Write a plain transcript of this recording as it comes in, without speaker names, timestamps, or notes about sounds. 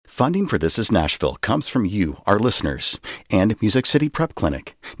Funding for This Is Nashville comes from you, our listeners, and Music City Prep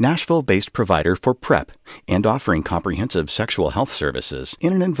Clinic, Nashville-based provider for PrEP and offering comprehensive sexual health services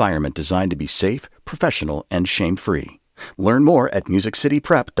in an environment designed to be safe, professional, and shame-free. Learn more at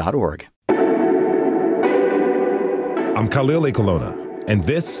musiccityprep.org. I'm Khalil Ekolona, and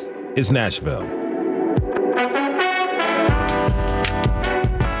this is Nashville.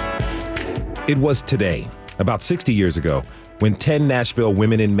 It was today, about 60 years ago, when 10 Nashville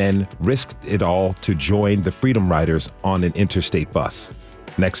women and men risked it all to join the Freedom Riders on an interstate bus.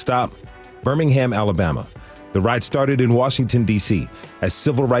 Next stop, Birmingham, Alabama. The ride started in Washington, D.C., as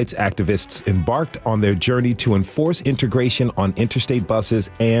civil rights activists embarked on their journey to enforce integration on interstate buses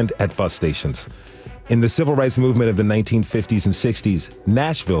and at bus stations. In the civil rights movement of the 1950s and 60s,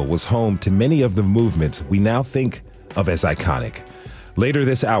 Nashville was home to many of the movements we now think of as iconic. Later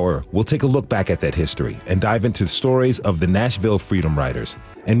this hour, we'll take a look back at that history and dive into stories of the Nashville Freedom Riders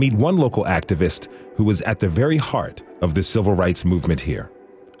and meet one local activist who was at the very heart of the civil rights movement here.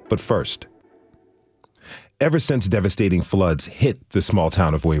 But first, ever since devastating floods hit the small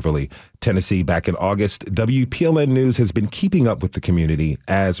town of Waverly, Tennessee back in August, WPLN News has been keeping up with the community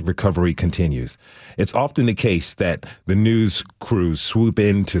as recovery continues. It's often the case that the news crews swoop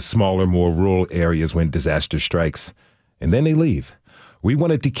into smaller, more rural areas when disaster strikes, and then they leave. We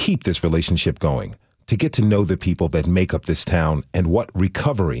wanted to keep this relationship going, to get to know the people that make up this town and what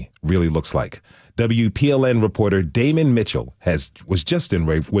recovery really looks like. WPLN reporter Damon Mitchell was just in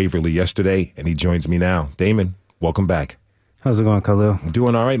Waverly yesterday, and he joins me now. Damon, welcome back. How's it going, Khalil?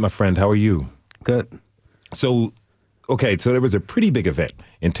 Doing all right, my friend. How are you? Good. So there was a pretty big event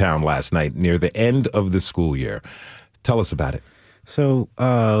in town last night near the end of the school year. Tell us about it. So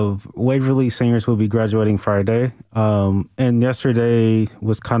Waverly seniors will be graduating Friday, and yesterday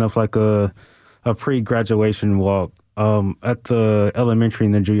was kind of like a pre-graduation walk at the elementary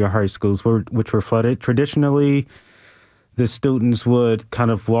and the junior high schools, which were flooded. Traditionally, the students would kind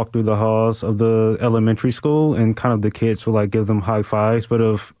of walk through the halls of the elementary school, and kind of the kids would like give them high fives. But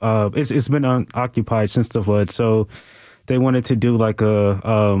it's been unoccupied since the flood, so they wanted to do like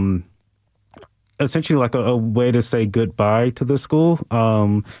essentially like a way to say goodbye to the school.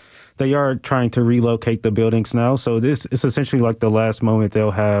 They are trying to relocate the buildings now, so this is essentially like the last moment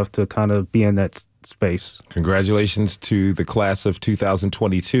they'll have to kind of be in that space. Congratulations to the class of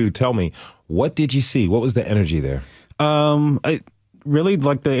 2022. Tell me, what did you see? What was the energy there? I really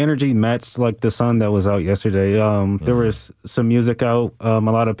like the energy matched like the sun that was out yesterday. There was some music out. A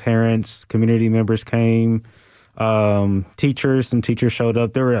lot of parents, community members came. Some teachers showed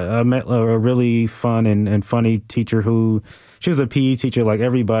up. I met a really fun and funny teacher she was a PE teacher. Like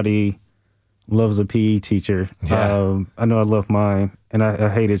everybody loves a PE teacher. Yeah. I know I love mine, and I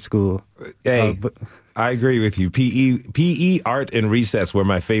hated school. Hey, but I agree with you. PE, art, and recess were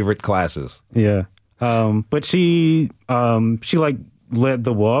my favorite classes. Yeah. But she like led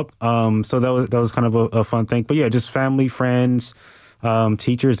the walk. So that was kind of a fun thing. But yeah, just family, friends,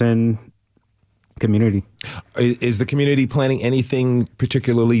 teachers, and community. Is the community planning anything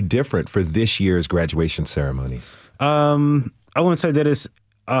particularly different for this year's graduation ceremonies? I wouldn't say that it's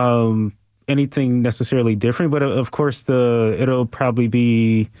anything necessarily different, but of course it'll probably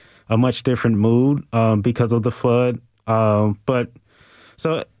be a much different mood because of the flood. But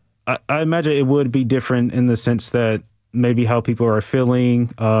so I imagine it would be different in the sense that maybe how people are feeling,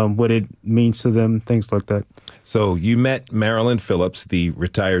 what it means to them, things like that. So you met Marilyn Phillips, the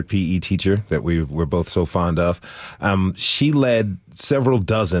retired PE teacher that we're both so fond of. She led several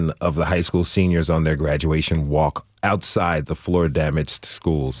dozen of the high school seniors on their graduation walk outside the flood-damaged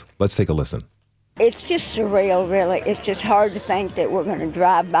schools. Let's take a listen. It's just surreal, really. It's just hard to think that we're going to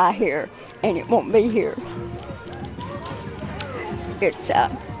drive by here and it won't be here. It's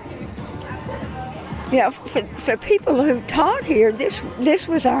for people who taught here, this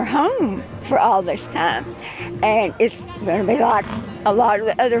was our home for all this time. And it's going to be like a lot of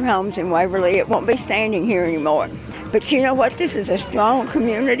the other homes in Waverly. It won't be standing here anymore. But you know what? This is a strong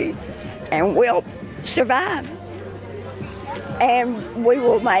community, and we'll survive. And we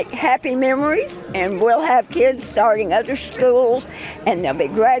will make happy memories, and we'll have kids starting other schools, and there'll be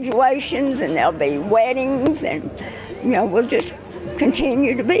graduations, and there'll be weddings, and, we'll just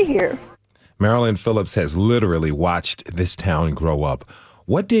continue to be here. Marilyn Phillips has literally watched this town grow up.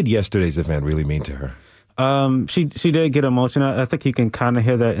 What did yesterday's event really mean to her? She did get emotional. I think you can kind of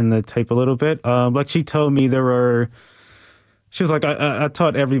hear that in the tape a little bit. Like she told me she was like, I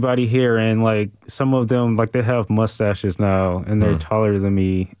taught everybody here, and like some of them, like they have mustaches now and they're taller than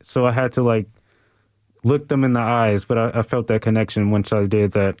me. So I had to like look them in the eyes, but I felt that connection once I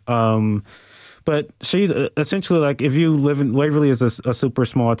did that. But she's essentially like, if you live in Waverly is a super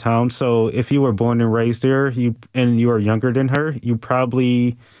small town. So if you were born and raised there, and you are younger than her, you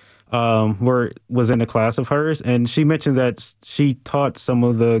probably was in a class of hers. And she mentioned that she taught some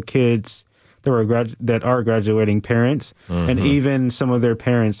of the kids that are graduating parents, and even some of their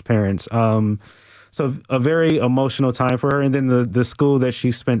parents' parents. So a very emotional time for her. And then the school that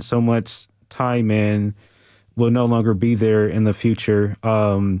she spent so much time in will no longer be there in the future.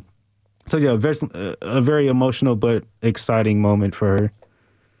 So yeah, a very emotional but exciting moment for her.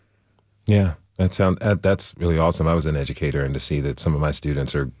 Yeah, that's really awesome. I was an educator, and to see that some of my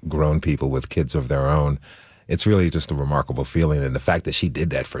students are grown people with kids of their own, it's really just a remarkable feeling. And the fact that she did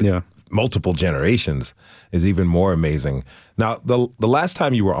that for multiple generations is even more amazing. Now, the last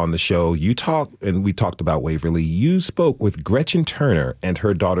time you were on the show, we talked about Waverly. You spoke with Gretchen Turner and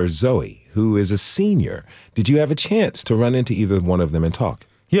her daughter Zoe, who is a senior. Did you have a chance to run into either one of them and talk?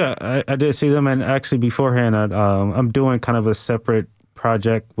 Yeah, I did see them, and actually beforehand, I'm doing kind of a separate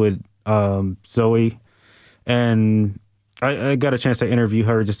project with Zoe, and I got a chance to interview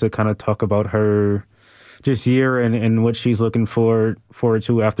her just to kind of talk about her just year and what she's looking forward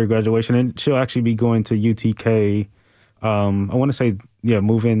to after graduation. And she'll actually be going to UTK. I want to say,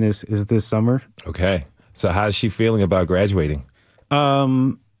 move-in is this summer. Okay. So how's she feeling about graduating?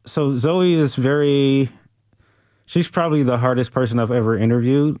 So Zoe is she's probably the hardest person I've ever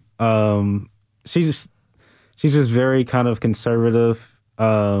interviewed. She's just very kind of conservative,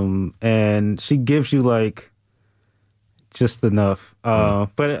 and she gives you like just enough.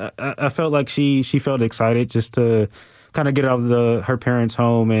 But I felt like she felt excited just to kind of get out of her parents'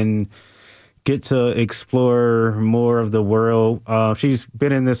 home and get to explore more of the world. She's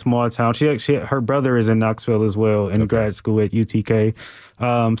been in this small town. Her brother is in Knoxville as well in grad school at UTK.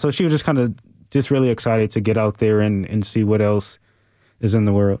 So she was just kind of really excited to get out there and see what else is in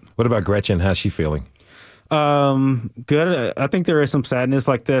the world. What about Gretchen? How's she feeling? Good. I think there is some sadness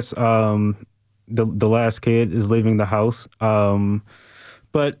like this. The last kid is leaving the house.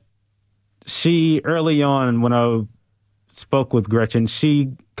 But she, early on when I spoke with Gretchen,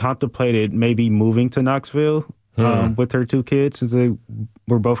 she contemplated maybe moving to Knoxville with her two kids since they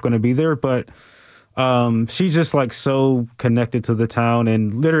were both going to be there. But she's just like so connected to the town.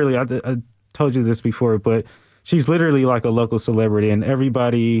 And literally, I told you this before, but she's literally like a local celebrity. And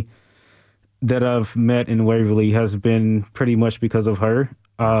everybody that I've met in Waverly has been pretty much because of her.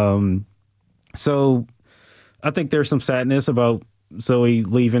 So I think there's some sadness about Zoe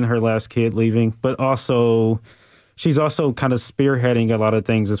leaving, her last kid leaving, but also she's also kind of spearheading a lot of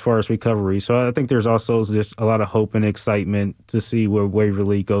things as far as recovery. So I think there's also just a lot of hope and excitement to see where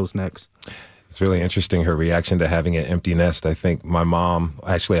Waverly goes next. It's really interesting, her reaction to having an empty nest. I think my mom,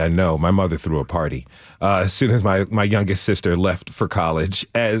 actually I know, my mother threw a party as soon as my youngest sister left for college.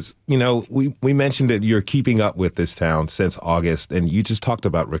 As, you know, we mentioned that you're keeping up with this town since August, and you just talked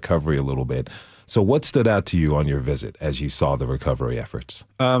about recovery a little bit. So what stood out to you on your visit as you saw the recovery efforts?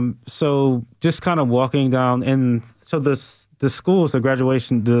 So just kind of walking down, and so the schools, the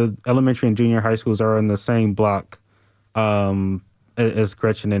graduation, the elementary and junior high schools are in the same block as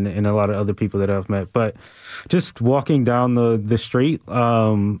Gretchen and a lot of other people that I've met. But just walking down the street,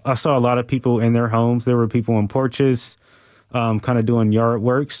 I saw a lot of people in their homes. There were people on porches, kind of doing yard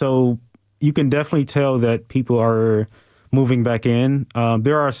work. So you can definitely tell that people are moving back in.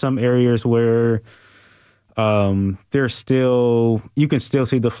 There are some areas where you can still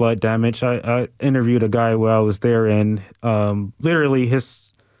see the flood damage. I interviewed a guy while I was there, and literally his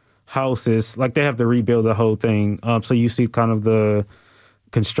house is like they have to rebuild the whole thing. So you see kind of the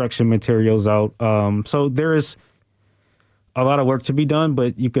construction materials out. So there is a lot of work to be done,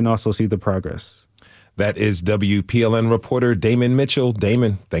 but you can also see the progress. That is WPLN reporter Damon Mitchell.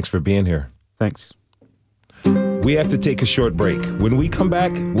 Damon, thanks for being here. Thanks. We have to take a short break. When we come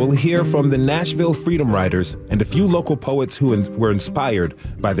back, we'll hear from the Nashville Freedom Riders and a few local poets who were inspired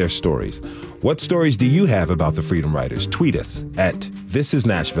by their stories. What stories do you have about the Freedom Riders? Tweet us at This Is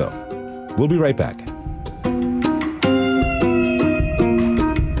Nashville. We'll be right back.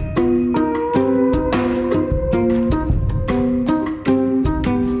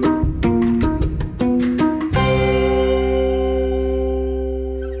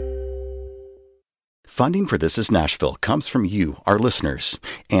 Funding for This Is Nashville comes from you, our listeners,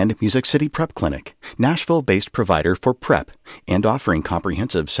 and Music City Prep Clinic, Nashville-based provider for PrEP and offering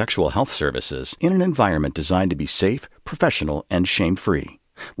comprehensive sexual health services in an environment designed to be safe, professional, and shame-free.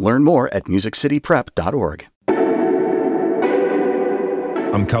 Learn more at musiccityprep.org.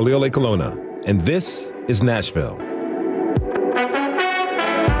 I'm Khalil Colonna, and this is Nashville.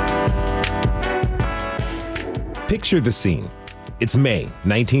 Picture the scene. It's May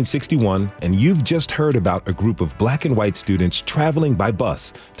 1961, and you've just heard about a group of black and white students traveling by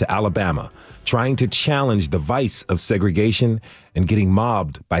bus to Alabama, trying to challenge the vice of segregation and getting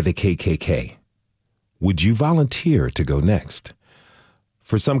mobbed by the KKK. Would you volunteer to go next?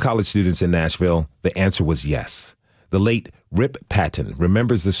 For some college students in Nashville, the answer was yes. The late Rip Patton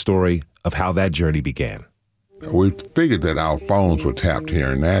remembers the story of how that journey began. We figured that our phones were tapped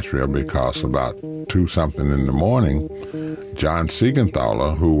here in Nashville because about 2-something in the morning, John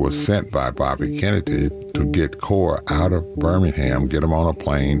Siegenthaler, who was sent by Bobby Kennedy to get CORE out of Birmingham, get him on a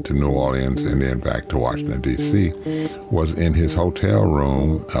plane to New Orleans and then back to Washington, D.C., was in his hotel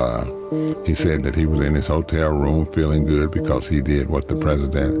room. He said that he was in his hotel room feeling good because he did what the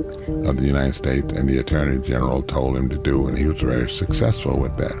President of the United States and the Attorney General told him to do, and he was very successful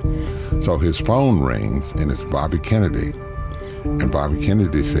with that. So his phone rings, and it's Bobby Kennedy. And Bobby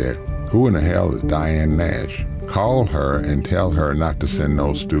Kennedy said, "Who in the hell is Diane Nash? Call her and tell her not to send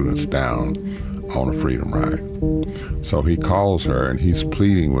those students down on a freedom ride." So he calls her, and he's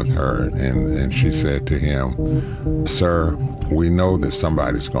pleading with her, and she said to him, "Sir, we know that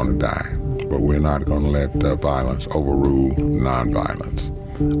somebody's going to die, but we're not going to let violence overrule nonviolence.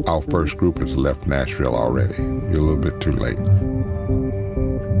 Our first group has left Nashville already. You're a little bit too late."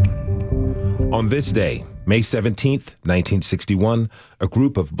 On this day, May 17th, 1961, a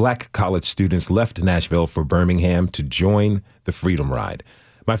group of black college students left Nashville for Birmingham to join the Freedom Ride.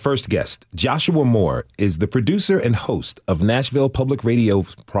 My first guest, Joshua Moore, is the producer and host of Nashville Public Radio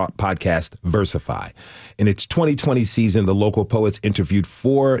podcast Versify. In its 2020 season, the local poets interviewed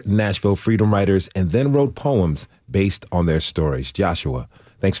 4 Nashville Freedom Riders and then wrote poems based on their stories. Joshua,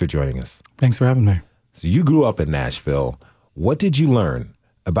 thanks for joining us. Thanks for having me. So you grew up in Nashville. What did you learn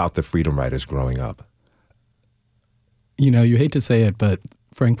about the Freedom Riders growing up? You know, you hate to say it, but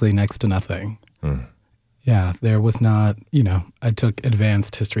frankly, next to nothing. Yeah, there was not, I took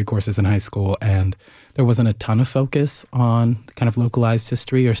advanced history courses in high school, and there wasn't a ton of focus on kind of localized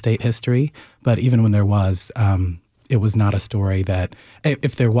history or state history. But even when there was, it was not a story that,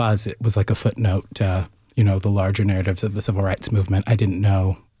 if there was, it was like a footnote to, the larger narratives of the civil rights movement. I didn't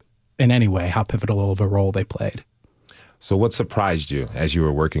know in any way how pivotal of a role they played. So what surprised you as you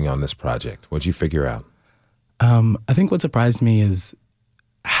were working on this project? What'd you figure out? I think what surprised me is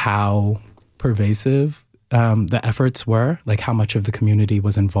how pervasive the efforts were, like how much of the community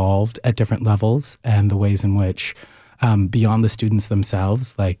was involved at different levels, and the ways in which, beyond the students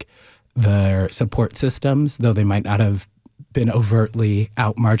themselves, like their support systems, though they might not have been overtly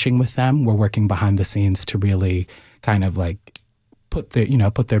out marching with them, were working behind the scenes to really kind of like put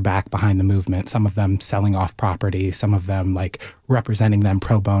their back behind the movement. Some of them selling off property, some of them like representing them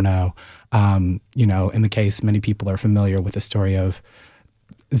pro bono. In the case, many people are familiar with the story of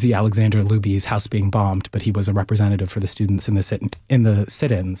Z. Alexander Luby's house being bombed, but he was a representative for the students in the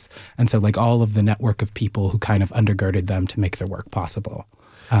sit-ins. And so like all of the network of people who kind of undergirded them to make their work possible.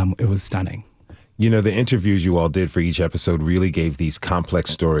 It was stunning. The interviews you all did for each episode really gave these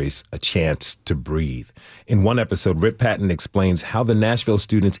complex stories a chance to breathe. In one episode, Rip Patton explains how the Nashville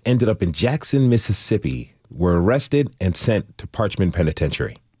students ended up in Jackson, Mississippi, were arrested and sent to Parchman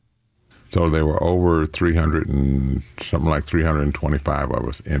Penitentiary. So there were over 325 of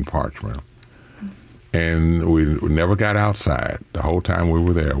us in Parchman. And we never got outside. The whole time we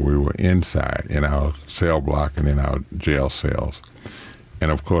were there, we were inside in our cell block and in our jail cells.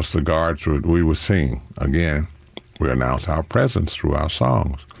 And of course, the guards we would sing. Again, we announced our presence through our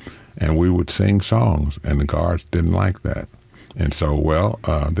songs. And we would sing songs, and the guards didn't like that. And so,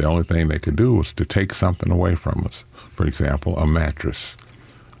 the only thing they could do was to take something away from us. For example, a mattress.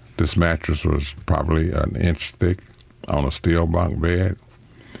 This mattress was probably an inch thick on a steel bunk bed.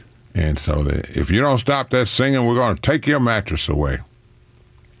 And so if you don't stop that singing, we're going to take your mattress away.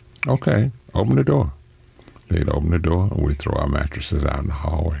 Okay, open the door. They'd open the door, and we'd throw our mattresses out in the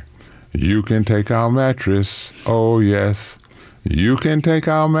hallway. "You can take our mattress, oh yes. You can take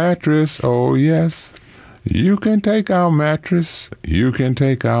our mattress, oh yes. You can take our mattress. You can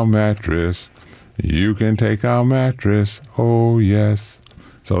take our mattress. You can take our mattress, oh yes."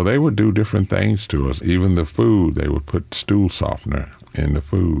 So they would do different things to us. Even the food, they would put stool softener in the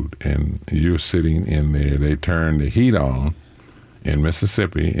food, and you're sitting in there. They turn the heat on in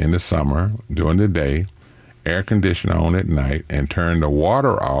Mississippi in the summer during the day, air conditioner on at night, and turn the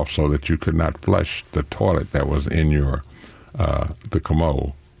water off so that you could not flush the toilet that was in your the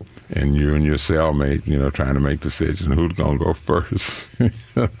commode. And you and your cellmate, trying to make decisions who's going to go first.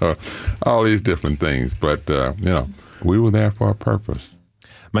 All these different things. But, we were there for a purpose.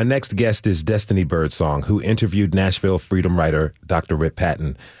 My next guest is Destiny Birdsong, who interviewed Nashville Freedom Rider Dr. Rip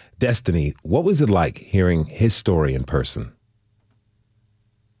Patton. Destiny, what was it like hearing his story in person?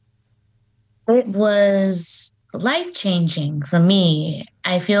 It was life-changing for me.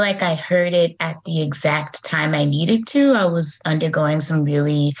 I feel like I heard it at the exact time I needed to. I was undergoing some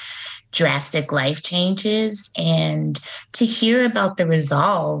really drastic life changes, and to hear about the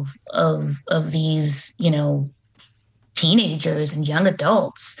resolve of these, teenagers and young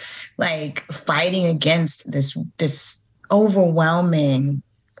adults, like fighting against this overwhelming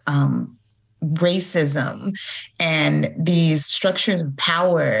racism and these structures of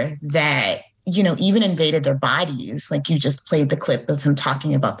power that even invaded their bodies. Like you just played the clip of him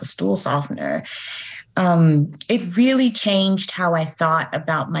talking about the stool softener. It really changed how I thought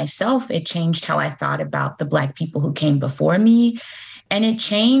about myself. It changed how I thought about the Black people who came before me. And it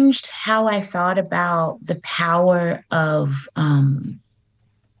changed how I thought about the power of,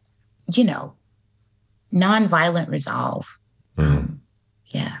 nonviolent resolve.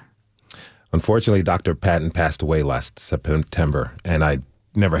 Yeah. Unfortunately, Dr. Patton passed away last September, and I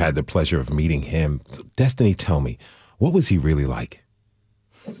never had the pleasure of meeting him. So Destiny, tell me, what was he really like?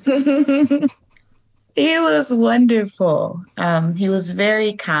 He was wonderful. He was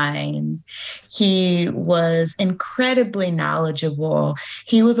very kind. He was incredibly knowledgeable.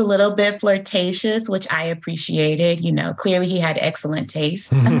 He was a little bit flirtatious, which I appreciated. Clearly he had excellent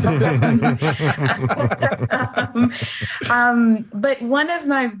taste. But one of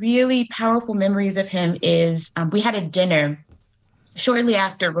my really powerful memories of him is we had a dinner shortly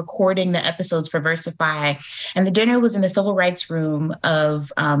after recording the episodes for Versify, and the dinner was in the civil rights room of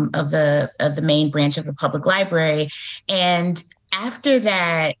the main branch of the public library. And after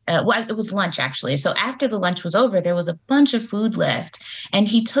that, it was lunch actually. So after the lunch was over, there was a bunch of food left, and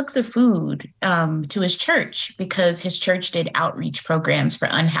he took the food to his church because his church did outreach programs for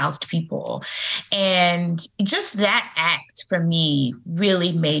unhoused people. And just that act for me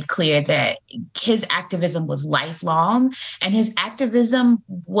really made clear that his activism was lifelong, and his activism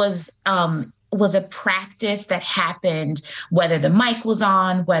was a practice that happened whether the mic was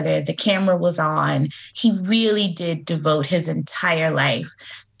on, whether the camera was on. He really did devote his entire life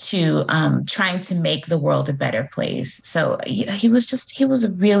to trying to make the world a better place. So he was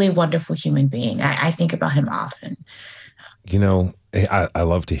a really wonderful human being. I think about him often. I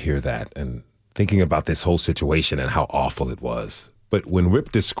love to hear that, and thinking about this whole situation and how awful it was. But when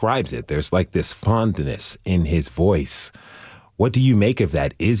Rip describes it, there's like this fondness in his voice. What do you make of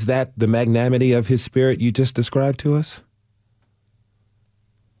that? Is that the magnanimity of his spirit you just described to us?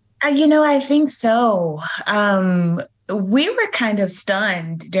 I think so. We were kind of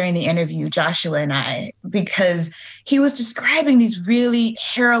stunned during the interview, Joshua and I, because he was describing these really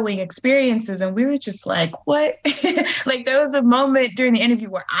harrowing experiences, and we were just like, what? Like there was a moment during the interview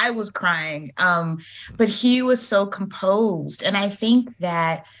where I was crying, but he was so composed. And I think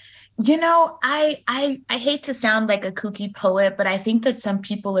that I hate to sound like a kooky poet, but I think that some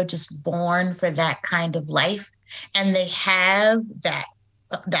people are just born for that kind of life, and they have that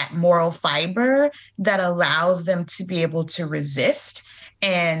moral fiber that allows them to be able to resist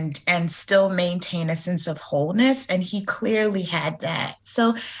and still maintain a sense of wholeness. And he clearly had that.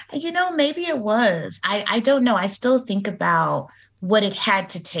 So, maybe it was. I don't know. I still think about what it had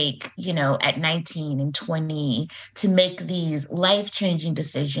to take, at 19 and 20 to make these life-changing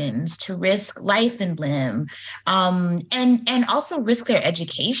decisions, to risk life and limb, and also risk their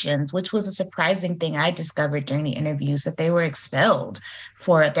educations, which was a surprising thing I discovered during the interviews, that they were expelled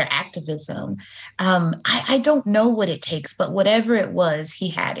for their activism. I don't know what it takes, but whatever it was, he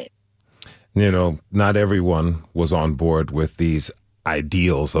had it. Not everyone was on board with these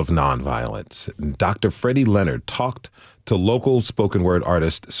ideals of nonviolence. Dr. Freddie Leonard talked to local spoken word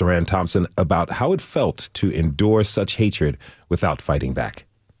artist Saran Thompson about how it felt to endure such hatred without fighting back.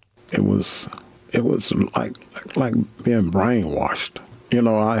 It was like being brainwashed.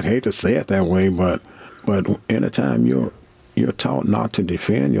 I'd hate to say it that way, but anytime you're taught not to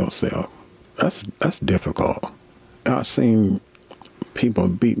defend yourself, that's difficult. I've seen people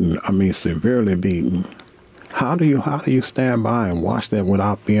beaten, severely beaten. How do you stand by and watch that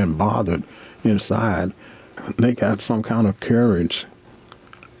without being bothered inside? They got some kind of courage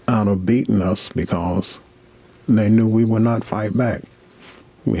out of beating us because they knew we would not fight back.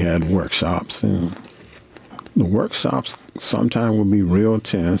 We had workshops, and the workshops sometimes would be real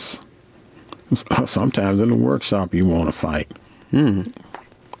tense. Sometimes in the workshop you want to fight. Man,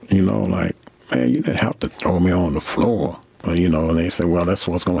 you didn't have to throw me on the floor. And they say, well, that's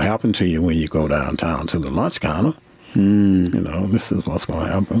what's going to happen to you when you go downtown to the lunch counter. This is what's going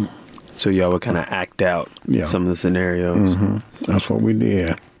to happen. So y'all would kind of act out some of the scenarios. That's what we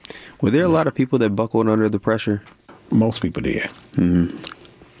did. Were there a lot of people that buckled under the pressure? Most people did.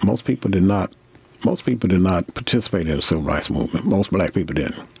 Most people did not most people did not participate in the civil rights movement. Most black people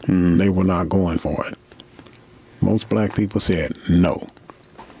didn't. They were not going for it. Most black people said, no,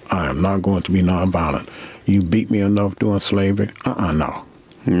 I am not going to be nonviolent. You beat me enough during slavery? No.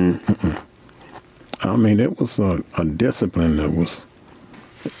 I mean, it was a discipline that was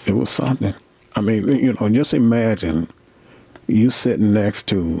something. I mean, you know, just imagine you sitting next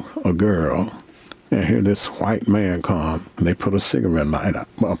to a girl and hear this white man come, and they put a cigarette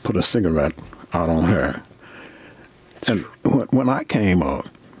out on her. And when I came up,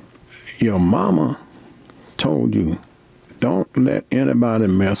 your mama told you, don't let anybody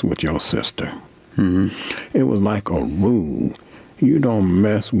mess with your sister. It was like a rule. You don't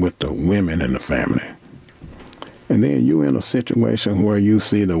mess with the women in the family. And then you in a situation where you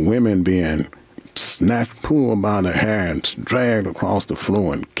see the women being snatched, pulled by the hair and dragged across the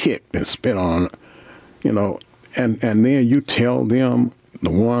floor and kicked and spit on, you know, and then you tell them, the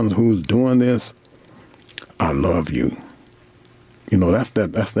ones who's doing this, I love you. You know, that's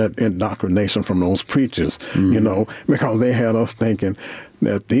that indoctrination from those preachers, you know, because they had us thinking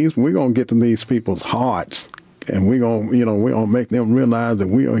that we're going to get to these people's hearts, and we're going to make them realize that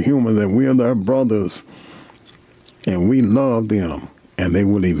we are human, that we are their brothers, and we love them, and they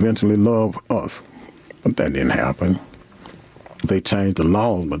will eventually love us. But that didn't happen. They changed the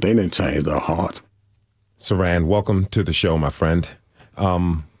laws, but they didn't change their hearts. Saran, welcome to the show, my friend.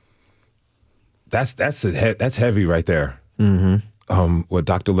 That's heavy right there. What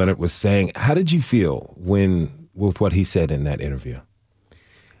Dr. Leonard was saying. How did you feel with what he said in that interview?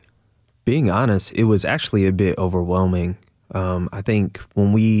 Being honest, it was actually a bit overwhelming. I think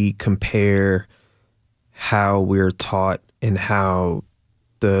when we compare how we're taught and how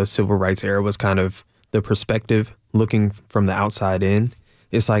the civil rights era was kind of the perspective looking from the outside in,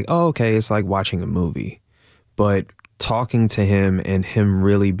 it's like, oh, okay, it's like watching a movie. But talking to him and him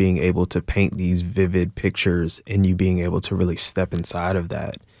really being able to paint these vivid pictures and you being able to really step inside of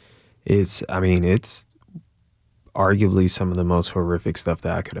that, it's arguably some of the most horrific stuff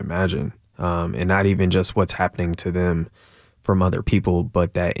that I could imagine. And not even just what's happening to them from other people,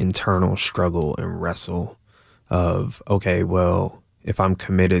 but that internal struggle and wrestle of, okay, well, if I'm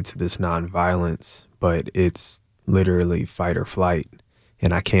committed to this nonviolence, but it's literally fight or flight,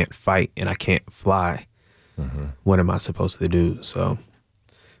 and I can't fight and I can't fly, what am I supposed to do? So,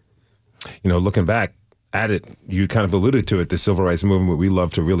 you know, looking back at it, you kind of alluded to it, the civil rights movement, we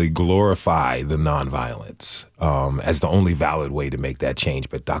love to really glorify the nonviolence as the only valid way to make that change.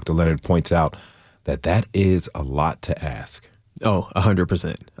 But Dr. Leonard points out that is a lot to ask. Oh,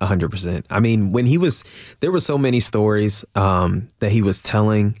 100%, 100%. I mean, there were so many stories that he was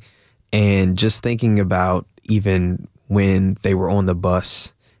telling, and just thinking about even when they were on the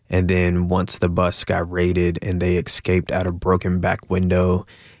bus, and then once the bus got raided and they escaped out a broken back window,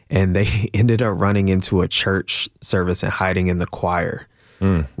 and they ended up running into a church service and hiding in the choir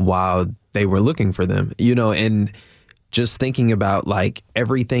while they were looking for them, you know, and just thinking about like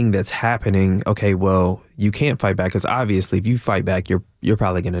everything that's happening. Okay, well, you can't fight back because obviously if you fight back, you're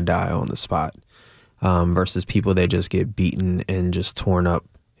probably going to die on the spot, versus people that just get beaten and just torn up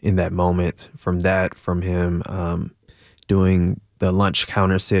in that moment. From him doing the lunch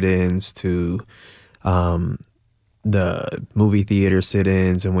counter sit-ins to the movie theater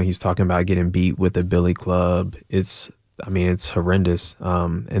sit-ins, and when he's talking about getting beat with the billy club, it's horrendous.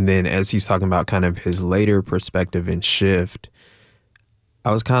 And then as he's talking about kind of his later perspective and shift,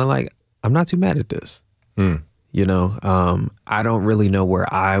 I was kind of like, I'm not too mad at this. You know, I don't really know where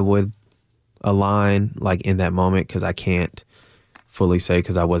I would align like in that moment, because I can't fully say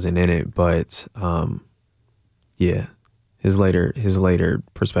because I wasn't in it. But yeah, his later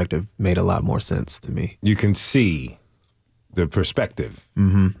perspective made a lot more sense to me. You can see the perspective.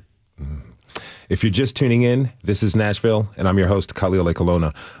 If you're just tuning in, this is Nashville, and I'm your host, Khalil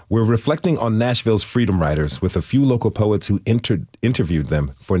Ekolona. We're reflecting on Nashville's freedom riders with a few local poets who interviewed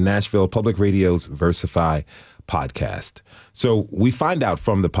them for Nashville Public Radio's Versify podcast. So we find out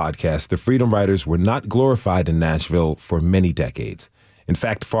from the podcast the freedom riders were not glorified in Nashville for many decades. In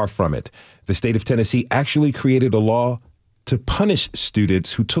fact, far from it. The state of Tennessee actually created a law to punish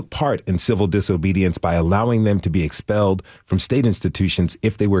students who took part in civil disobedience by allowing them to be expelled from state institutions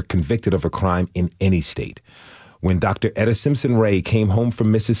if they were convicted of a crime in any state. When Dr. Etta Simpson Ray came home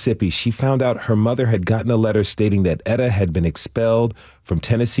from Mississippi, she found out her mother had gotten a letter stating that Etta had been expelled from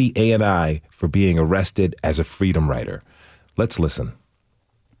Tennessee A&I for being arrested as a freedom rider. Let's listen.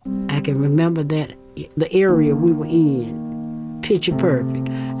 I can remember that the area we were in, picture perfect.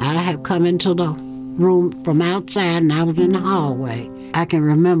 I had come into the room from outside and I was in the hallway. I can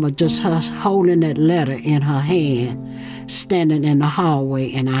remember just her holding that letter in her hand, standing in the hallway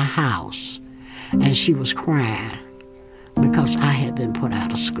in our house. and she was crying because I had been put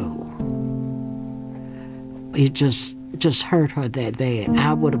out of school. It just hurt her that bad.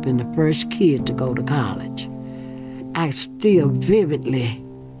 I would have been the first kid to go to college. I still vividly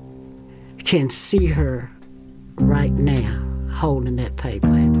can see her right now holding that paper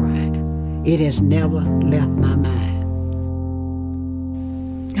and crying. It has never left my mind.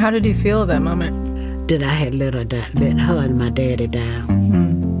 How did you feel at that moment? That I had let her and my daddy down.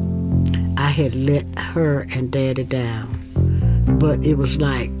 I had let her and daddy down. But it was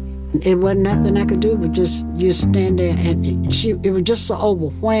like, it wasn't nothing I could do but just stand there, and it was just so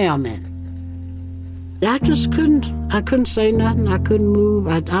overwhelming. I just couldn't say nothing. I couldn't move.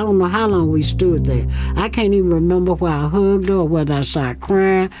 I don't know how long we stood there. I can't even remember where I hugged her or whether I started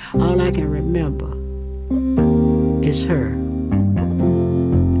crying. All I can remember is her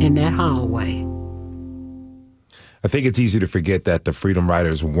in that hallway. I think it's easy to forget that the Freedom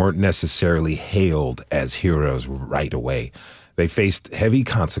Riders weren't necessarily hailed as heroes right away. They faced heavy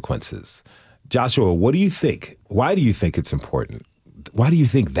consequences. Joshua, what do you think? Why do you think it's important? Why do you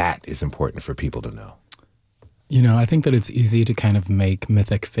think that is important for people to know? You know, I think that it's easy to kind of make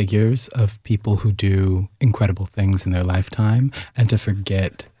mythic figures of people who do incredible things in their lifetime and to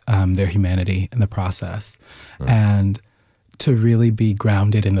forget their humanity in the process. And to really be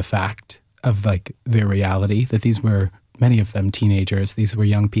grounded in the fact of like their reality, that these were, many of them teenagers, these were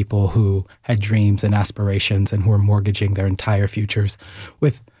young people who had dreams and aspirations and who were mortgaging their entire futures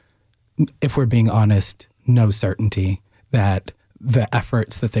with, if we're being honest, no certainty that the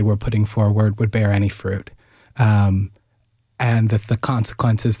efforts that they were putting forward would bear any fruit. And that the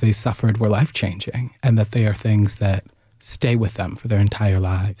consequences they suffered were life-changing, and that they are things that stay with them for their entire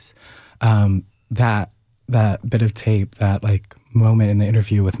lives. That bit of tape, that like moment in the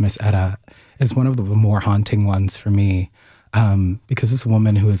interview with Miss Etta is one of the more haunting ones for me, because this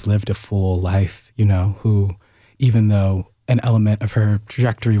woman who has lived a full life, you know, who, even though an element of her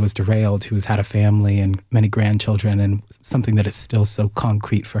trajectory was derailed, who's had a family and many grandchildren, and something that is still so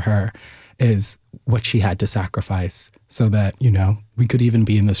concrete for her is what she had to sacrifice so that, you know, we could even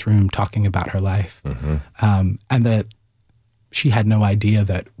be in this room talking about her life. And that she had no idea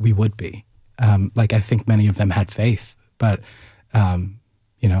that we would be. Like, I think many of them had faith, but,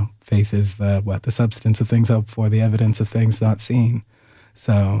 you know, faith is the substance of things hoped for, the evidence of things not seen.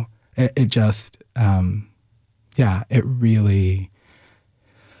 So it just, it really,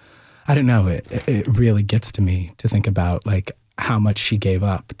 I don't know, it really gets to me to think about, like, how much she gave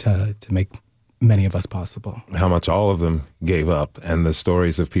up to make many of us possible. How much all of them gave up, and the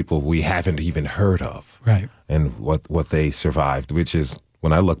stories of people we haven't even heard of. Right. And what they survived, which is,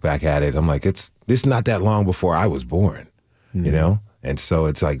 when I look back at it, I'm like, this is not that long before I was born, you know? And so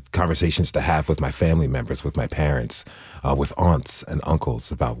it's like conversations to have with my family members, with my parents, with aunts and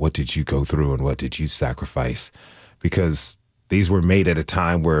uncles about what did you go through and what did you sacrifice? Because these were made at a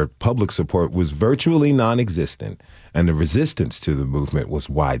time where public support was virtually non-existent and the resistance to the movement was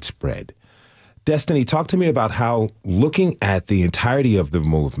widespread. Destiny, talk to me about how, looking at the entirety of the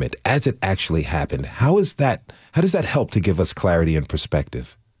movement as it actually happened, how does that help to give us clarity and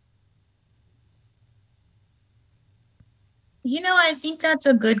perspective? You know, I think that's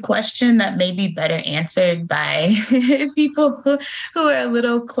a good question that may be better answered by people who are a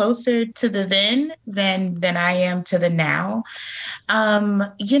little closer to the then than I am to the now.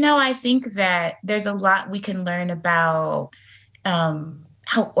 You know, I think that there's a lot we can learn about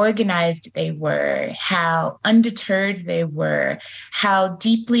how organized they were, how undeterred they were, how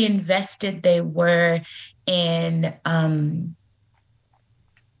deeply invested they were in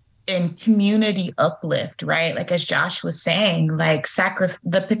community uplift, right? Like, as Josh was saying, like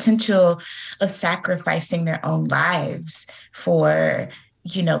the potential of sacrificing their own lives for,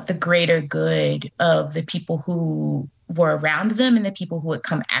 you know, the greater good of the people who were around them and the people who would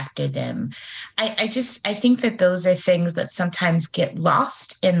come after them. I think that those are things that sometimes get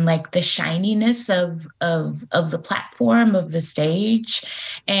lost in like the shininess of the platform, of the stage.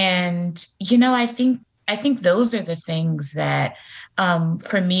 And, you know, I think those are the things that,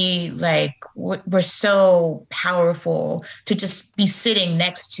 for me, like, were so powerful to just be sitting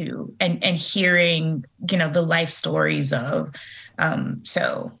next to and hearing, you know, the life stories of.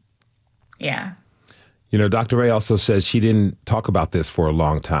 So, yeah. You know, Dr. Ray also says she didn't talk about this for a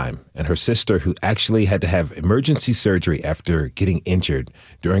long time. And her sister, who actually had to have emergency surgery after getting injured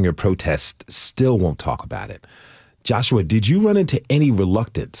during a protest, still won't talk about it. Joshua, did you run into any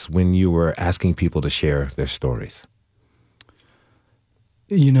reluctance when you were asking people to share their stories?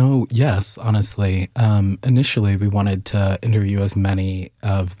 You know, yes, honestly. Initially, we wanted to interview as many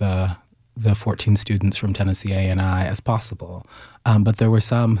of the 14 students from Tennessee A&I as possible. But there were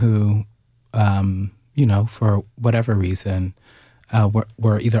some who for whatever reason,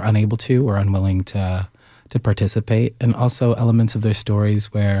 were either unable to or unwilling to participate. And also elements of their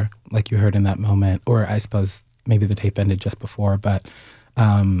stories where, like you heard in that moment, or I suppose maybe the tape ended just before, but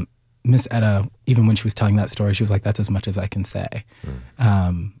Miss Etta, even when she was telling that story, she was like, that's as much as I can say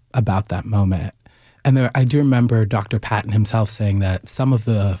about that moment. And I do remember Dr. Patton himself saying that some of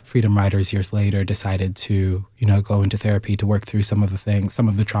the Freedom Riders years later decided to, go into therapy to work through some of the things, some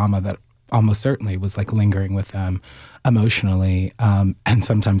of the trauma that almost certainly was like lingering with them emotionally and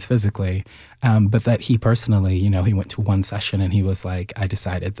sometimes physically. But that he personally, he went to one session and he was like, I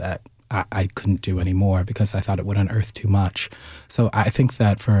decided that I couldn't do anymore because I thought it would unearth too much. So I think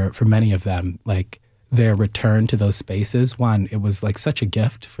that for many of them, like their return to those spaces, one, it was like such a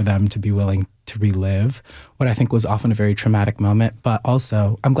gift for them to be willing to relive what I think was often a very traumatic moment. But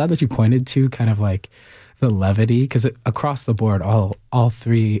also, I'm glad that you pointed to kind of like the levity, because across the board, all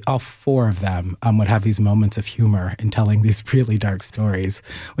four of them would have these moments of humor in telling these really dark stories,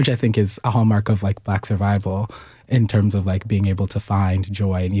 which I think is a hallmark of like Black survival in terms of like being able to find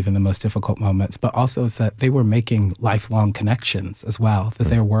joy in even the most difficult moments. But also is that they were making lifelong connections as well, that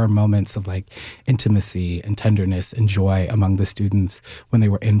there were moments of like intimacy and tenderness and joy among the students when they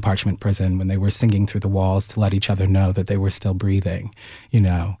were in Parchment Prison, when they were singing through the walls to let each other know that they were still breathing,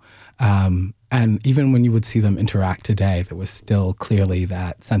 And even when you would see them interact today, there was still clearly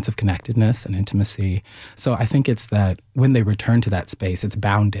that sense of connectedness and intimacy. So I think it's that when they return to that space, it's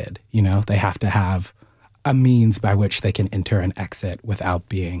bounded. They have to have a means by which they can enter and exit without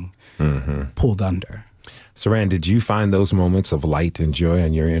being pulled under. Saran, did you find those moments of light and joy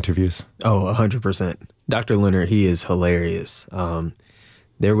in your interviews? Oh, 100%. Dr. Leonard, he is hilarious.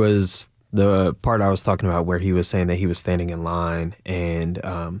 There was the part I was talking about where he was saying that he was standing in line and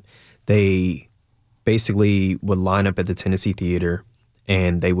they basically would line up at the Tennessee Theater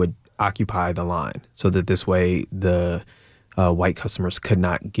and they would occupy the line so that this way the white customers could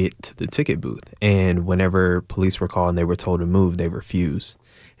not get to the ticket booth. And whenever police were called and they were told to move, they refused.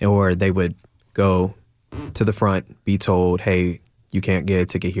 Or they would go to the front, be told, hey, you can't get a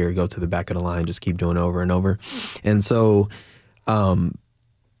ticket here, go to the back of the line, just keep doing it over and over. And so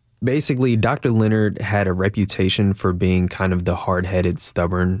basically, Dr. Leonard had a reputation for being kind of the hard-headed,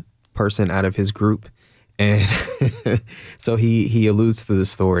 stubborn person out of his group. And so he alludes to the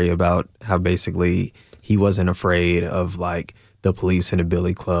story about how basically he wasn't afraid of like the police in a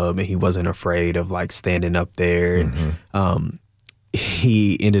billy club and he wasn't afraid of like standing up there. And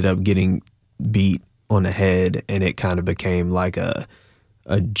he ended up getting beat on the head and it kind of became like a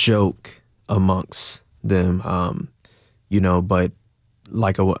joke amongst them, but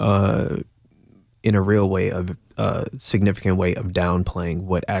like in a real way of a significant way of downplaying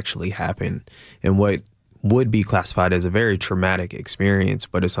what actually happened and what would be classified as a very traumatic experience,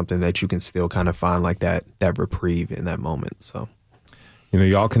 but it's something that you can still kind of find like that reprieve in that moment. So,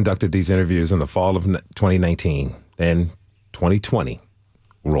 y'all conducted these interviews in the fall of 2019, then 2020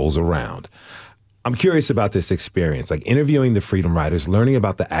 rolls around. I'm curious about this experience, like interviewing the Freedom Riders, learning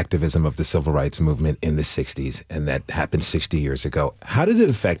about the activism of the civil rights movement in the 60s, and that happened 60 years ago. How did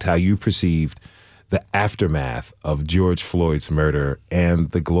it affect how you perceived the aftermath of George Floyd's murder and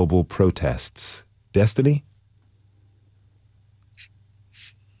the global protests? Destiny?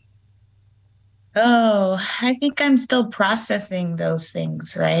 Oh, I think I'm still processing those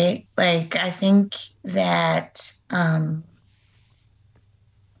things, right? Like, I think that,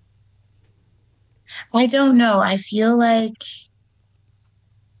 I don't know. I feel like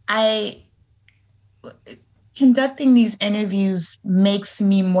conducting these interviews makes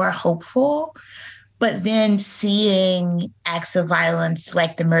me more hopeful. But then seeing acts of violence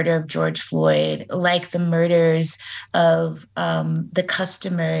like the murder of George Floyd, like the murders of the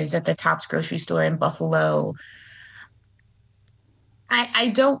customers at the Tops grocery store in Buffalo, I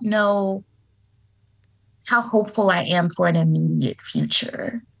don't know how hopeful I am for an immediate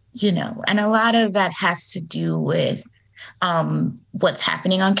future, and a lot of that has to do with what's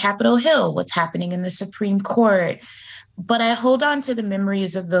happening on Capitol Hill, what's happening in the Supreme Court. But I hold on to the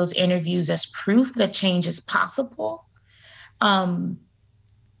memories of those interviews as proof that change is possible. I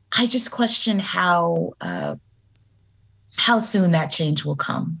just question how soon that change will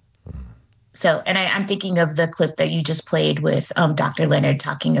come. So, and I'm thinking of the clip that you just played with Dr. Leonard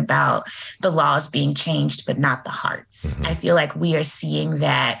talking about the laws being changed, but not the hearts. I feel like we are seeing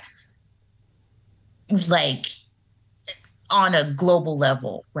that like on a global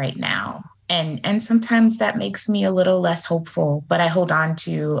level right now. And sometimes that makes me a little less hopeful, but I hold on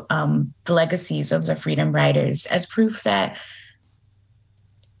to the legacies of the Freedom Riders as proof that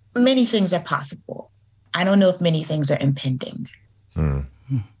many things are possible. I don't know if many things are impending.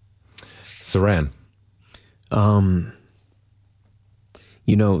 Saran.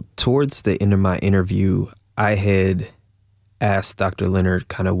 Towards the end of my interview, I had asked Dr. Leonard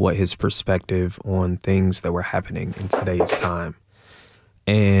kind of what his perspective on things that were happening in today's time.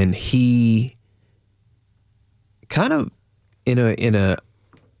 And he kind of, in a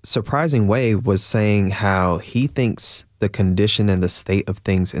surprising way, was saying how he thinks the condition and the state of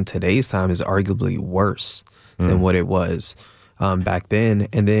things in today's time is arguably worse than what it was back then.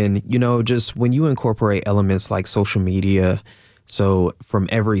 And then, just when you incorporate elements like social media, so from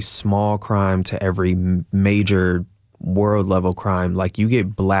every small crime to every major world level crime, like you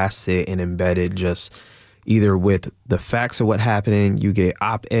get blasted and embedded just either with the facts of what happened, you get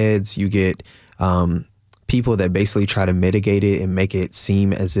op-eds, you get people that basically try to mitigate it and make it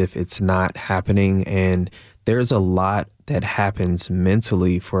seem as if it's not happening. And there's a lot that happens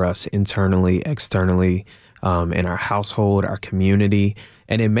mentally for us internally, externally, in our household, our community,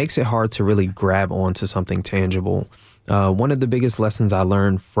 and it makes it hard to really grab onto something tangible. One of the biggest lessons I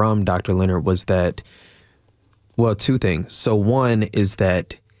learned from Dr. Leonard was that, well, two things. So one is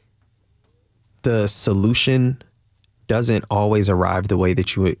that the solution doesn't always arrive the way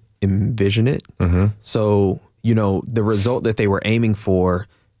that you would envision it. Mm-hmm. So, the result that they were aiming for,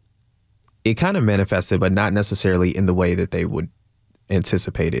 it kind of manifested, but not necessarily in the way that they would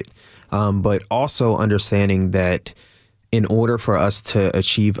anticipate it. But also understanding that in order for us to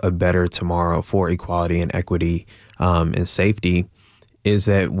achieve a better tomorrow for equality and equity and safety, is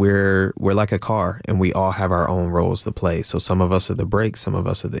that we're like a car and we all have our own roles to play. So some of us are the brakes, some of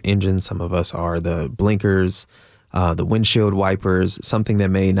us are the engine, some of us are the blinkers, the windshield wipers, something that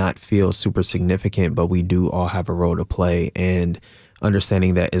may not feel super significant, but we do all have a role to play. And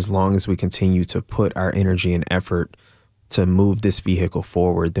understanding that as long as we continue to put our energy and effort to move this vehicle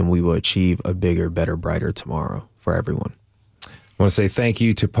forward, then we will achieve a bigger, better, brighter tomorrow for everyone. I want to say thank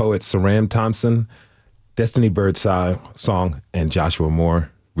you to poet Saram Thompson, Destiny Birdsong, and Joshua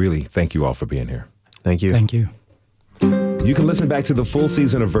Moore. Really, thank you all for being here. Thank you. Thank you. You can listen back to the full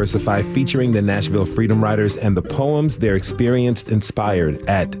season of Versify featuring the Nashville Freedom Riders and the poems their experience inspired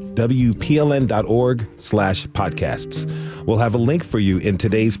at wpln.org/podcasts. We'll have a link for you in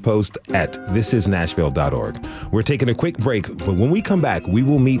today's post at thisisnashville.org. We're taking a quick break, but when we come back, we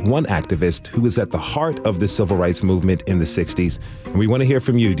will meet one activist who is at the heart of the civil rights movement in the 60s. And we want to hear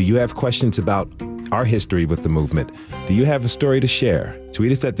from you. Do you have questions about our history with the movement? Do you have a story to share?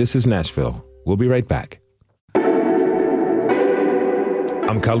 Tweet us at This Is Nashville. We'll be right back.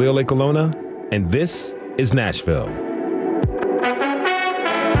 I'm Khalil Ekolona, and this is Nashville.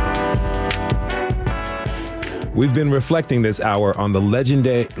 We've been reflecting this hour on the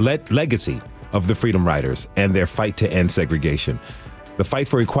legendary legacy of the Freedom Riders and their fight to end segregation. The fight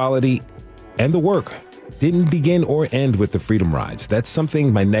for equality and the work didn't begin or end with the Freedom Rides. That's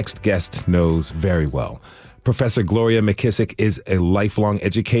something my next guest knows very well. Professor Gloria McKissack is a lifelong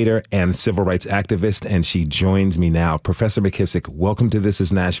educator and civil rights activist, and she joins me now. Professor McKissack, welcome to This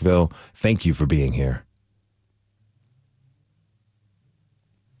Is Nashville. Thank you for being here.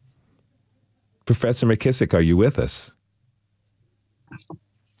 Professor McKissack, are you with us?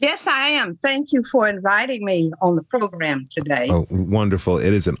 Yes, I am. Thank you for inviting me on the program today. Oh, wonderful.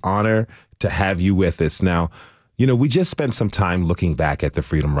 It is an honor to have you with us. Now, we just spent some time looking back at the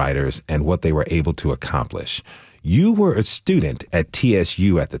Freedom Riders and what they were able to accomplish. You were a student at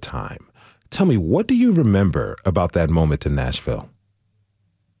TSU at the time. Tell me, what do you remember about that moment in Nashville?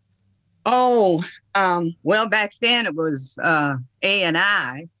 Oh, well, back then it was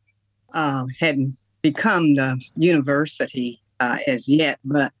A&I hadn't become the university as yet,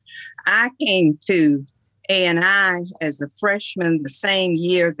 but I came to A&I as a freshman the same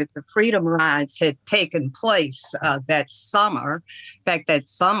year that the Freedom Rides had taken place that summer. In fact, that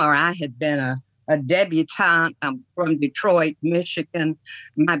summer I had been a debutante. I'm from Detroit, Michigan.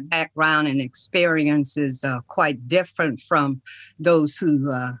 My background and experience is quite different from those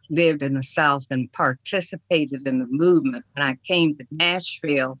who lived in the South and participated in the movement. When I came to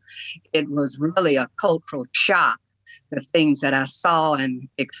Nashville, it was really a cultural shock, the things that I saw and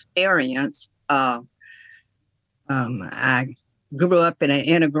experienced. I grew up in an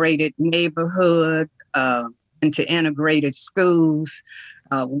integrated neighborhood, into integrated schools,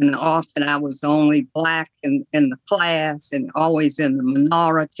 when often I was only Black in the class and always in the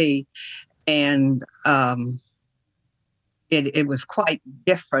minority. And it was quite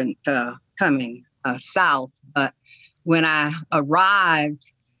different coming south. But when I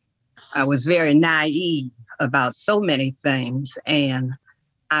arrived, I was very naive about so many things. And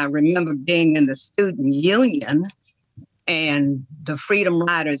I remember being in the student union, and the Freedom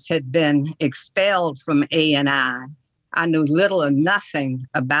Riders had been expelled from A&I. I knew little or nothing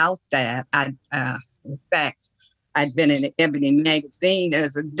about that. In fact, I'd been in the Ebony magazine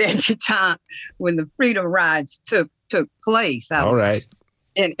as a debutante when the Freedom Rides took place. All right.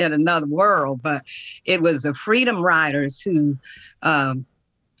 In another world, but it was the Freedom Riders who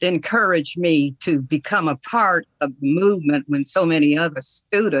encouraged me to become a part of the movement when so many other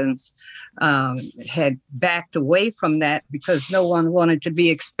students had backed away from that because no one wanted to be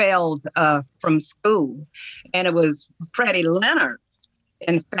expelled from school. And it was Freddie Leonard,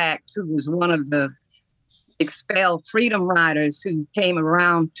 in fact, who was one of the expelled Freedom Riders who came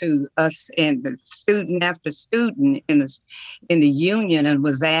around to us and the student after student in the union and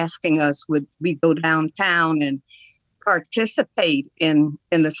was asking us, would we go downtown and participate in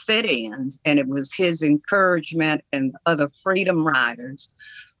the sit-ins? And it was his encouragement and other Freedom Riders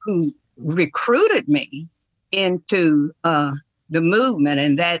who recruited me into the movement.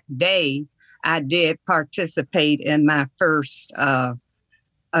 And that day I did participate in my first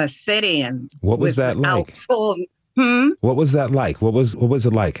a sit-in. What was that like? What was that like? What was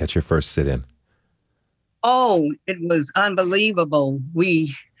it like at your first sit-in? Oh, it was unbelievable.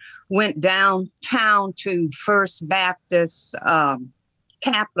 We went downtown to First Baptist,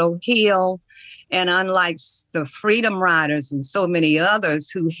 Capitol Hill, and unlike the Freedom Riders and so many others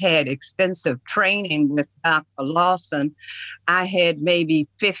who had extensive training with Dr. Lawson, I had maybe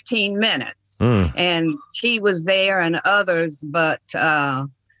 15 minutes. And he was there and others, but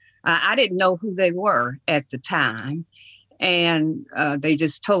I didn't know who they were at the time. And they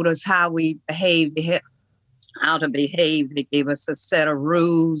just told us how we behaved, how to behave. They gave us a set of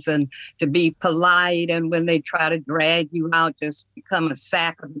rules and to be polite. And when they try to drag you out, just become a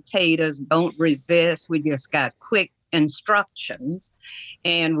sack of potatoes. Don't resist. We just got quick instructions.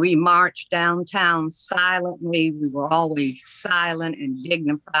 And we marched downtown silently. We were always silent and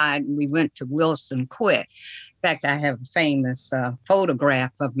dignified. And we went to Wilson Quick. In fact, I have a famous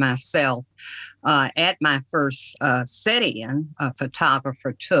photograph of myself at my first sit-in a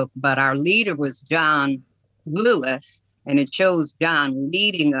photographer took, but our leader was John Lewis, and it shows John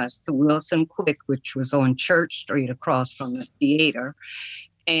leading us to Wilson Quick, which was on Church Street across from the theater.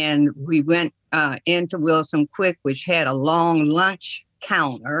 And we went into Wilson Quick, which had a long lunch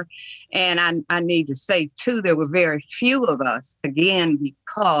counter. And I need to say, too, there were very few of us, again,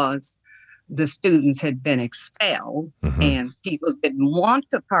 because the students had been expelled and people didn't want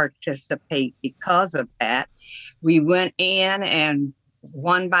to participate because of that. We went in and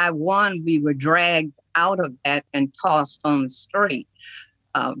one by one, we were dragged out of that and tossed on the street.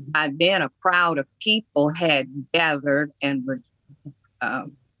 By then, a crowd of people had gathered and were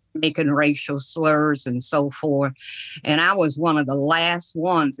making racial slurs and so forth. And I was one of the last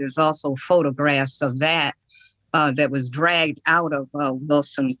ones. There's also photographs of that. That was dragged out of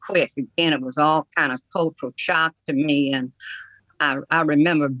Wilson Quick. Again, it was all kind of cultural shock to me. And I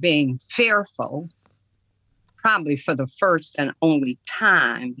remember being fearful, probably for the first and only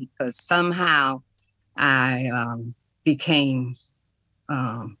time, because somehow I became,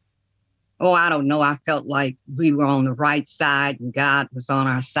 I don't know, I felt like we were on the right side and God was on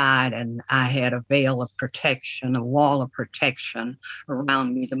our side, and I had a veil of protection, a wall of protection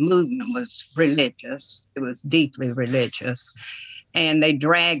around me. The movement was religious. It was deeply religious. And they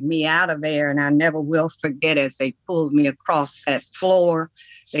dragged me out of there, and I never will forget as they pulled me across that floor.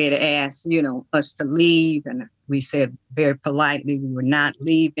 They had asked, us to leave, and we said very politely we were not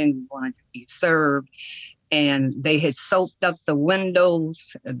leaving. We wanted to be served. And they had soaked up the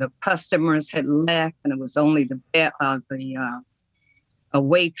windows. The customers had left, and it was only the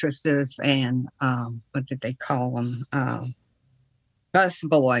waitresses and what did they call them? Bus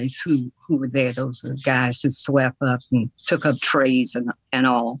boys who were there. Those were the guys who swept up and took up trays and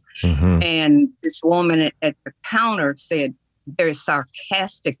all. And this woman at the counter said very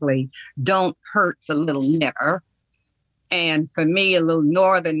sarcastically, "Don't hurt the little nigger." And for me, a little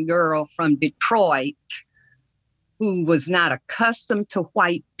northern girl from Detroit, who was not accustomed to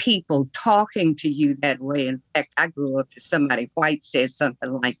white people talking to you that way. In fact, I grew up to somebody white said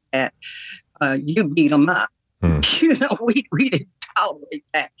something like that. You beat them up. We didn't tolerate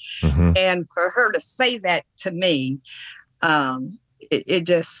that. And for her to say that to me, it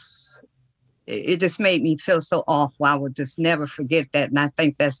just made me feel so awful. I would just never forget that. And I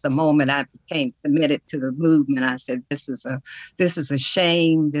think that's the moment I became committed to the movement. I said, this is a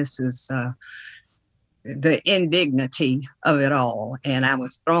shame. This is the indignity of it all. And I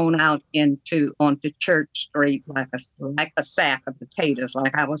was thrown out onto Church Street like a sack of potatoes,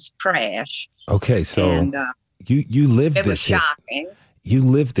 like I was trash. Okay, so you lived it this. Was shocking. You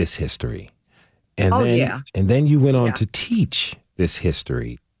lived this history, and then you went on to teach this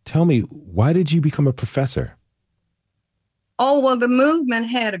history. Tell me, why did you become a professor? Oh, well, the movement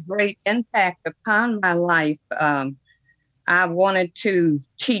had a great impact upon my life. I wanted to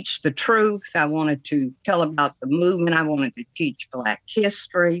teach the truth. I wanted to tell about the movement. I wanted to teach Black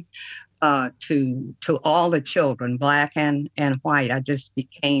history to all the children, Black and white. I just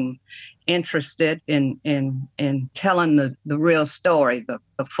became interested in telling the real story,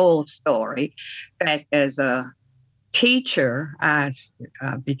 the full story. In fact, as a teacher, I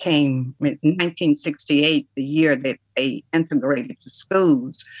became, in 1968, the year that they integrated the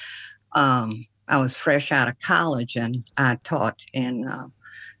schools. I was fresh out of college, and I taught in a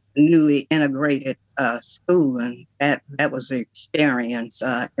newly integrated school, and that was the experience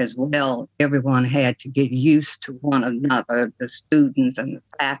as well. Everyone had to get used to one another, the students and the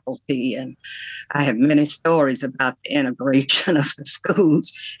faculty, and I have many stories about the integration of the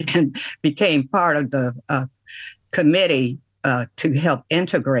schools, and became part of the committee to help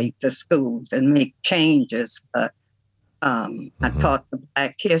integrate the schools and make changes. But I taught the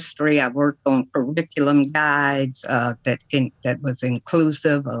Black history. I worked on curriculum guides that was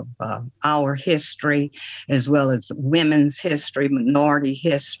inclusive of our history, as well as women's history, minority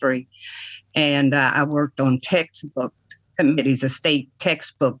history. And I worked on textbook committees, a state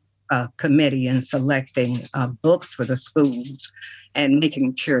textbook committee, in selecting books for the schools and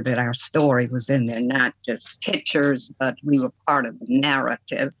making sure that our story was in there, not just pictures, but we were part of the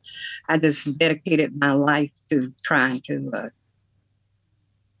narrative. I just dedicated my life to trying to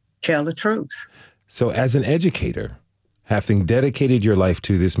tell the truth. So as an educator, having dedicated your life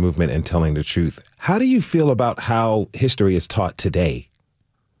to this movement and telling the truth, how do you feel about how history is taught today?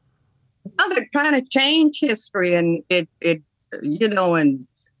 Well, they're trying to change history and it and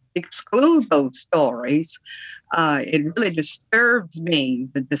exclude those stories. It really disturbs me,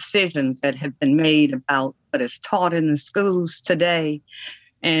 the decisions that have been made about what is taught in the schools today.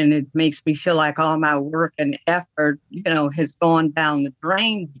 And it makes me feel like all my work and effort, has gone down the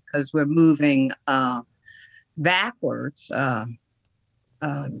drain because we're moving backwards.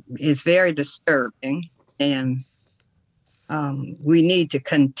 It's very disturbing. And we need to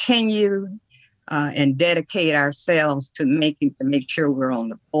continue and dedicate ourselves to make sure we're on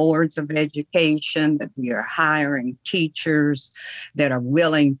the boards of education, that we are hiring teachers that are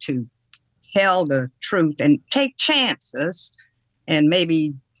willing to tell the truth and take chances and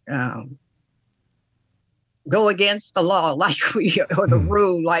maybe go against the law or the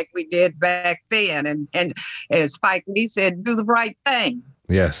rule like we did back then. And as Spike Lee said, do the right thing.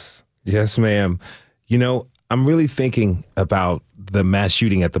 Yes. Yes, ma'am. I'm really thinking about the mass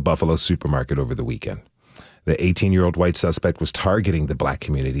shooting at the Buffalo supermarket over the weekend. The 18-year-old white suspect was targeting the Black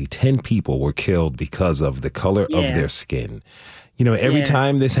community. 10 people were killed because of the color of their skin. Every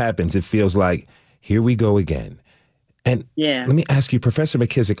time this happens, it feels like, here we go again. And let me ask you, Professor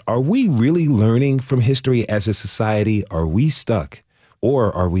McKissack, are we really learning from history as a society? Are we stuck?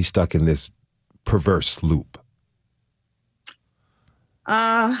 Or are we stuck in this perverse loop?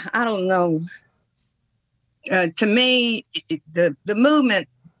 I don't know. To me, the movement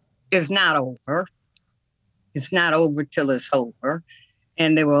is not over. It's not over till it's over.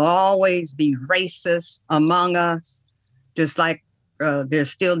 And there will always be racists among us, just like there's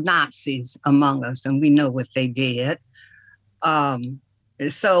still Nazis among us, and we know what they did.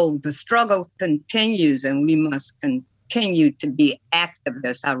 So the struggle continues, and we must continue to be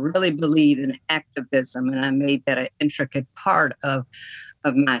activists. I really believe in activism, and I made that an intricate part of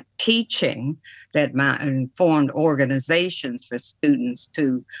my teaching, that I formed organizations for students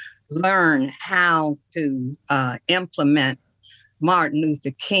to learn how to implement Martin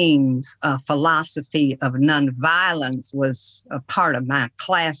Luther King's philosophy of nonviolence. Was a part of my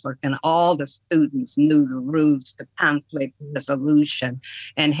classwork, and all the students knew the rules to conflict resolution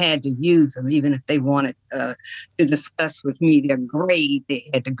and had to use them. Even if they wanted to discuss with me their grade, they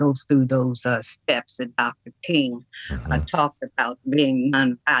had to go through those steps that Dr. King talked about, being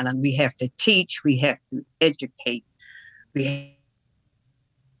nonviolent. We have to teach, we have to educate,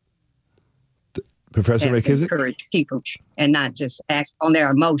 Professor McKissack? Encourage people and not just act on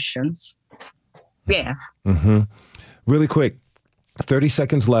their emotions. Yes. Really quick, 30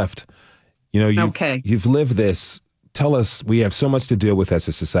 seconds left. You've lived this. Tell us, we have so much to deal with as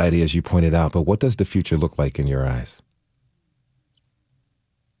a society, as you pointed out, but what does the future look like in your eyes?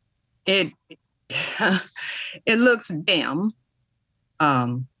 It looks dim.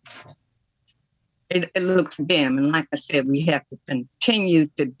 It looks dim. And like I said, we have to continue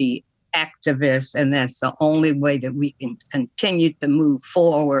to be activists, and that's the only way that we can continue to move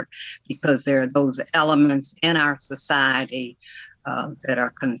forward, because there are those elements in our society that are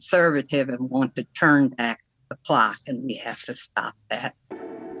conservative and want to turn back the clock, and we have to stop that.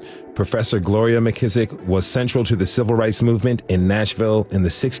 Professor Gloria McKissack was central to the civil rights movement in Nashville in the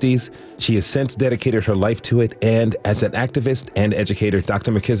 60s. She has since dedicated her life to it. And as an activist and educator,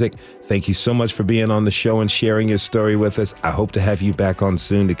 Dr. McKissack, thank you so much for being on the show and sharing your story with us. I hope to have you back on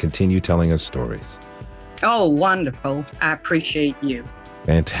soon to continue telling us stories. Oh, wonderful. I appreciate you.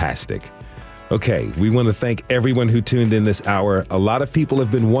 Fantastic. Okay, we want to thank everyone who tuned in this hour. A lot of people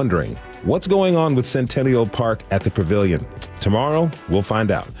have been wondering what's going on with Centennial Park at the Pavilion. Tomorrow, we'll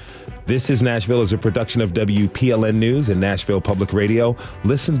find out. This is Nashville is a production of WPLN News and Nashville Public Radio.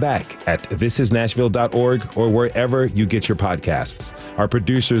 Listen back at thisisnashville.org or wherever you get your podcasts. Our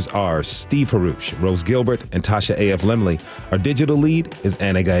producers are Steve Haruch, Rose Gilbert, and Tasha A.F. Lemley. Our digital lead is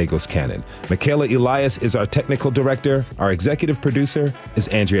Anna Gallegos-Cannon. Michaela Elias is our technical director. Our executive producer is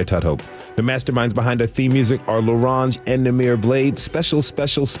Andrea Tudhope. The masterminds behind our theme music are Laurent and Namir Blade. Special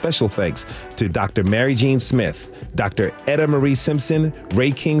thanks to Dr. Mary Jean Smith, Dr. Etta Marie Simpson,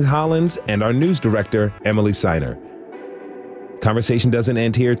 Ray King Hollins, and our news director, Emily Seiner. Conversation doesn't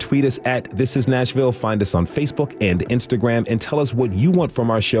end here. Tweet us at This Is Nashville. Find us on Facebook and Instagram, and tell us what you want from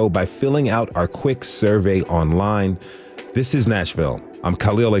our show by filling out our quick survey online. This is Nashville. I'm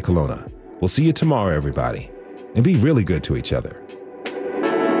Khalil A. Colonna. We'll see you tomorrow, everybody. And be really good to each other.